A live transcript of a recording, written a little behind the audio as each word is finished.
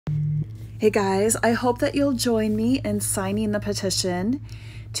Hey guys, I hope that you'll join me in signing the petition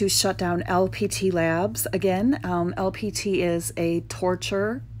to shut down LPT labs. Again, LPT is a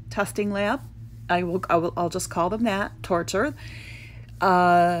torture testing lab. I'll just call them that, torture.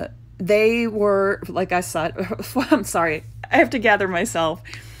 They were, like I said, I'm sorry, I have to gather myself,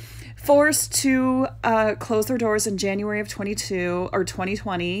 forced to close their doors in January of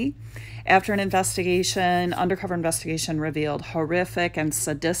 2020 after an investigation, undercover investigation, revealed horrific and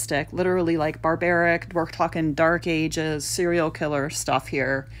sadistic, literally like barbaric, we're talking dark ages, serial killer stuff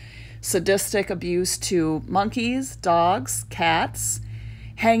here, sadistic abuse to monkeys, dogs, cats,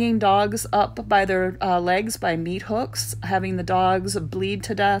 hanging dogs up by their legs by meat hooks, having the dogs bleed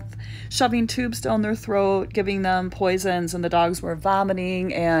to death, shoving tubes down their throat, giving them poisons, and the dogs were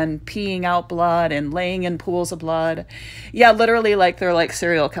vomiting and peeing out blood and laying in pools of blood. Yeah, literally like they're like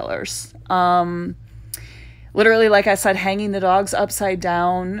serial killers. Literally, like I said, hanging the dogs upside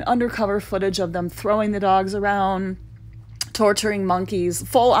down, undercover footage of them throwing the dogs around, torturing monkeys,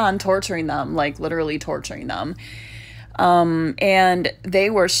 full on torturing them, like literally torturing them. And they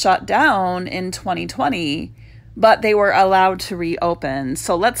were shut down in 2020, but they were allowed to reopen.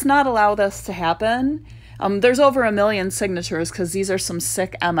 So let's not allow this to happen. There's over 1 million signatures because these are some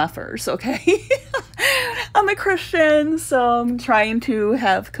sick MFers, okay? I'm a Christian, so I'm trying to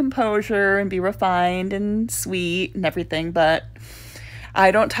have composure and be refined and sweet and everything, but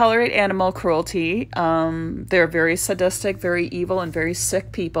I don't tolerate animal cruelty. They're very sadistic, very evil, and very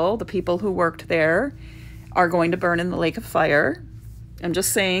sick people. The people who worked there are going to burn in the lake of fire. I'm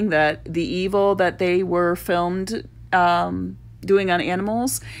just saying that the evil that they were filmed doing on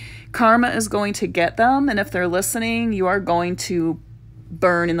animals, karma is going to get them, and if they're listening, you are going to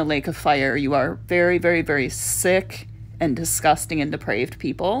burn in the lake of fire. You are very, very, very sick and disgusting and depraved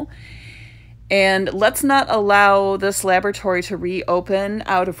people. And let's not allow this laboratory to reopen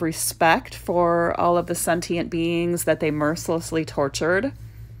out of respect for all of the sentient beings that they mercilessly tortured.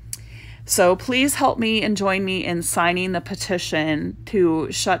 So please help me and join me in signing the petition to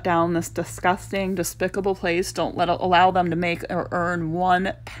shut down this disgusting, despicable place. Don't allow them to make or earn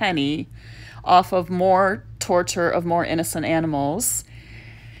 1 penny off of more torture of more innocent animals.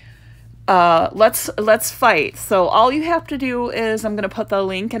 Let's fight. So all you have to do is, I'm going to put the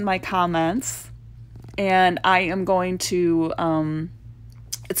link in my comments, and I am going to,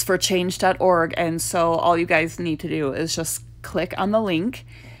 it's for change.org, and so all you guys need to do is just click on the link.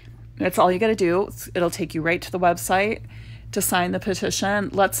 That's all you got to do. It'll take you right to the website to sign the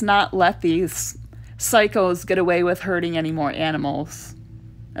petition. Let's not let these psychos get away with hurting any more animals.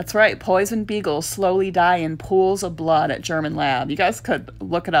 That's right. Poison beagles slowly die in pools of blood at German lab. You guys could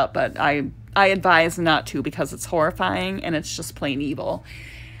look it up, but I advise not to because it's horrifying and it's just plain evil.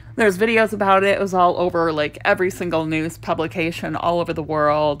 There's videos about it. It was all over like every single news publication all over the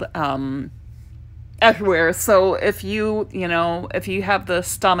world. Everywhere. So if you have the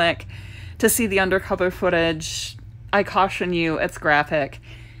stomach to see the undercover footage, I caution you, it's graphic.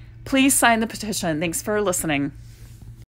 Please sign the petition. Thanks for listening.